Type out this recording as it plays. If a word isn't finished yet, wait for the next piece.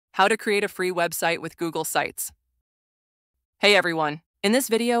How to create a free website with Google Sites. Hey everyone, in this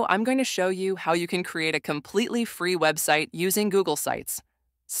video I'm going to show you how you can create a completely free website using Google Sites,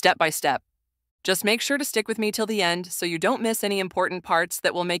 step by step. Just make sure to stick with me till the end so you don't miss any important parts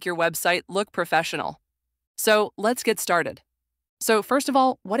that will make your website look professional. So let's get started. So first of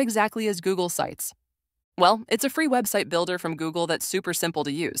all, what exactly is Google Sites? Well, it's a free website builder from Google that's super simple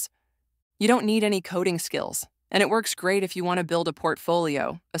to use. You don't need any coding skills, and it works great if you want to build a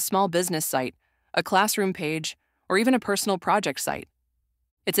portfolio, a small business site, a classroom page, or even a personal project site.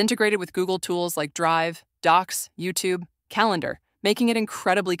 It's integrated with Google tools like Drive, Docs, YouTube, Calendar, making it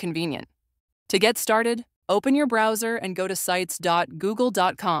incredibly convenient. To get started, open your browser and go to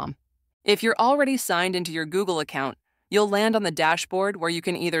sites.google.com. If you're already signed into your Google account, you'll land on the dashboard where you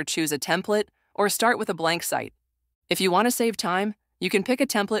can either choose a template or start with a blank site. If you want to save time, you can pick a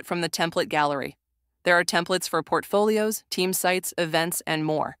template from the template gallery. There are templates for portfolios, team sites, events, and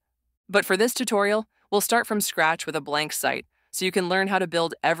more. But for this tutorial, we'll start from scratch with a blank site so you can learn how to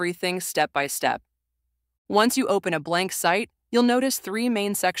build everything step by step. Once you open a blank site, you'll notice three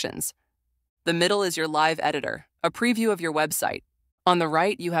main sections. The middle is your live editor, a preview of your website. On the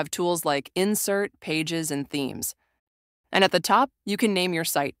right, you have tools like Insert, Pages, and Themes. And at the top, you can name your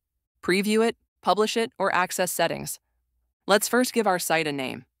site, preview it, publish it, or access settings. Let's first give our site a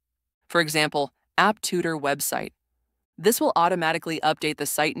name. For example, App Tutor Website. This will automatically update the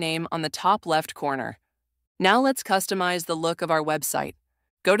site name on the top left corner. Now let's customize the look of our website.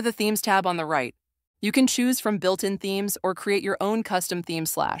 Go to the Themes tab on the right. You can choose from built-in themes or create your own custom theme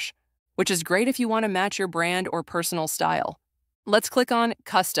 /, which is great if you want to match your brand or personal style. Let's click on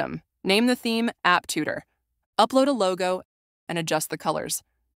Custom. Name the theme App Tutor. Upload a logo and adjust the colors.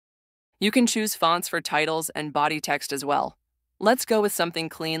 You can choose fonts for titles and body text as well. Let's go with something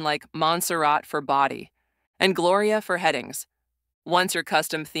clean like Montserrat for body and Gloria for headings. Once your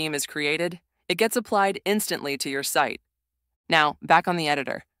custom theme is created, it gets applied instantly to your site. Now, back on the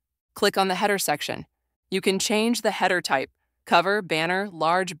editor. Click on the header section. You can change the header type, cover, banner,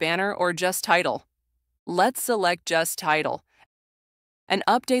 large banner, or just title. Let's select just title and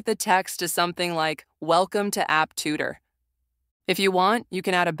update the text to something like Welcome to App Tutor. If you want, you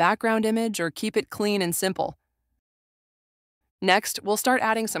can add a background image or keep it clean and simple. Next, we'll start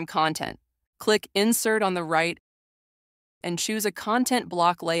adding some content. Click Insert on the right and choose a content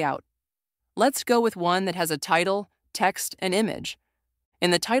block layout. Let's go with one that has a title, text, and image. In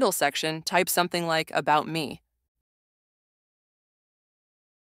the title section, type something like About Me.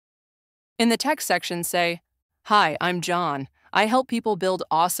 In the text section, say, Hi, I'm John. I help people build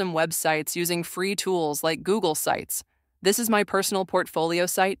awesome websites using free tools like Google Sites. This is my personal portfolio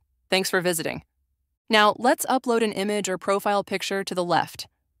site. Thanks for visiting. Now, let's upload an image or profile picture to the left.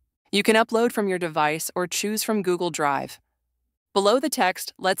 You can upload from your device or choose from Google Drive. Below the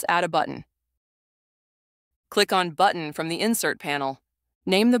text, let's add a button. Click on Button from the Insert panel.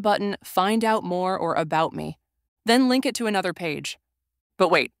 Name the button Find Out More or About Me. Then link it to another page. But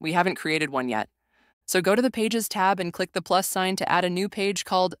wait, we haven't created one yet. So go to the Pages tab and click the plus sign to add a new page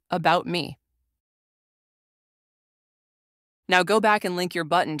called About Me. Now go back and link your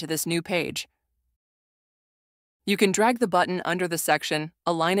button to this new page. You can drag the button under the section,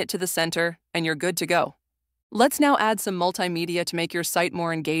 align it to the center, and you're good to go. Let's now add some multimedia to make your site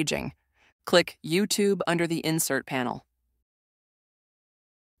more engaging. Click YouTube under the Insert panel.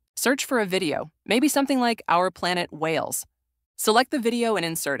 Search for a video, maybe something like Our Planet Whales. Select the video and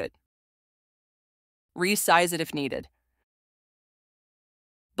insert it. Resize it if needed.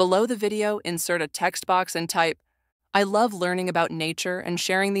 Below the video, insert a text box and type, I love learning about nature and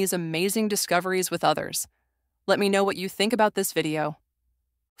sharing these amazing discoveries with others. Let me know what you think about this video.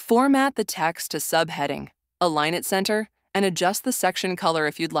 Format the text to subheading, align it center, and adjust the section color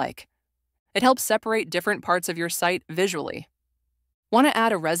if you'd like. It helps separate different parts of your site visually. Want to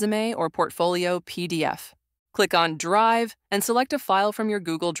add a resume or portfolio PDF? Click on Drive and select a file from your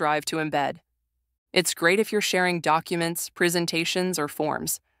Google Drive to embed. It's great if you're sharing documents, presentations, or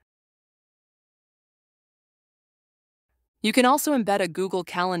forms. You can also embed a Google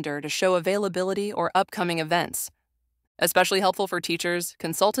Calendar to show availability or upcoming events, especially helpful for teachers,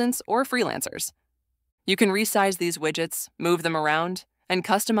 consultants, or freelancers. You can resize these widgets, move them around, and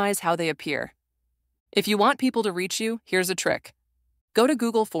customize how they appear. If you want people to reach you, here's a trick. Go to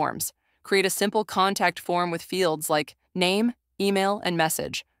Google Forms, create a simple contact form with fields like name, email, and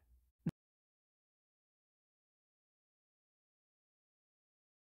message.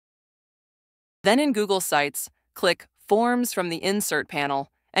 Then in Google Sites, click Forms from the Insert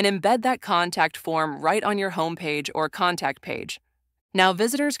panel and embed that contact form right on your homepage or contact page. Now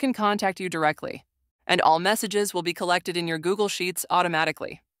visitors can contact you directly, and all messages will be collected in your Google Sheets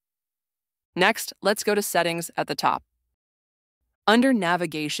automatically. Next, let's go to Settings at the top. Under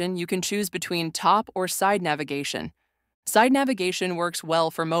Navigation, you can choose between top or side navigation. Side navigation works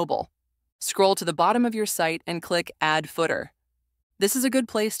well for mobile. Scroll to the bottom of your site and click Add Footer. This is a good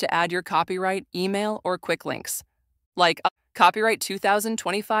place to add your copyright, email, or quick links. Like Copyright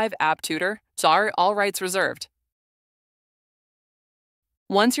 2025 App Tutor, sorry, all rights reserved.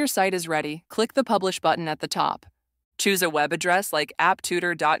 Once your site is ready, click the Publish button at the top. Choose a web address like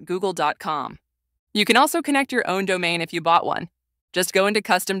apptutor.google.com. You can also connect your own domain if you bought one. Just go into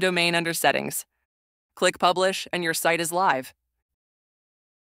Custom Domain under Settings. Click Publish and your site is live.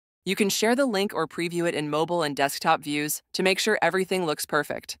 You can share the link or preview it in mobile and desktop views to make sure everything looks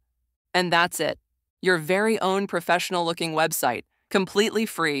perfect. And that's it. Your very own professional-looking website, completely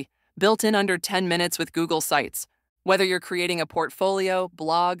free, built in under 10 minutes with Google Sites. Whether you're creating a portfolio,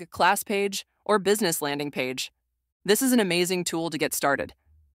 blog, class page, or business landing page, this is an amazing tool to get started.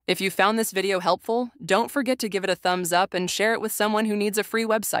 If you found this video helpful, don't forget to give it a thumbs up and share it with someone who needs a free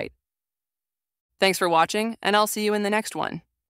website. Thanks for watching, and I'll see you in the next one.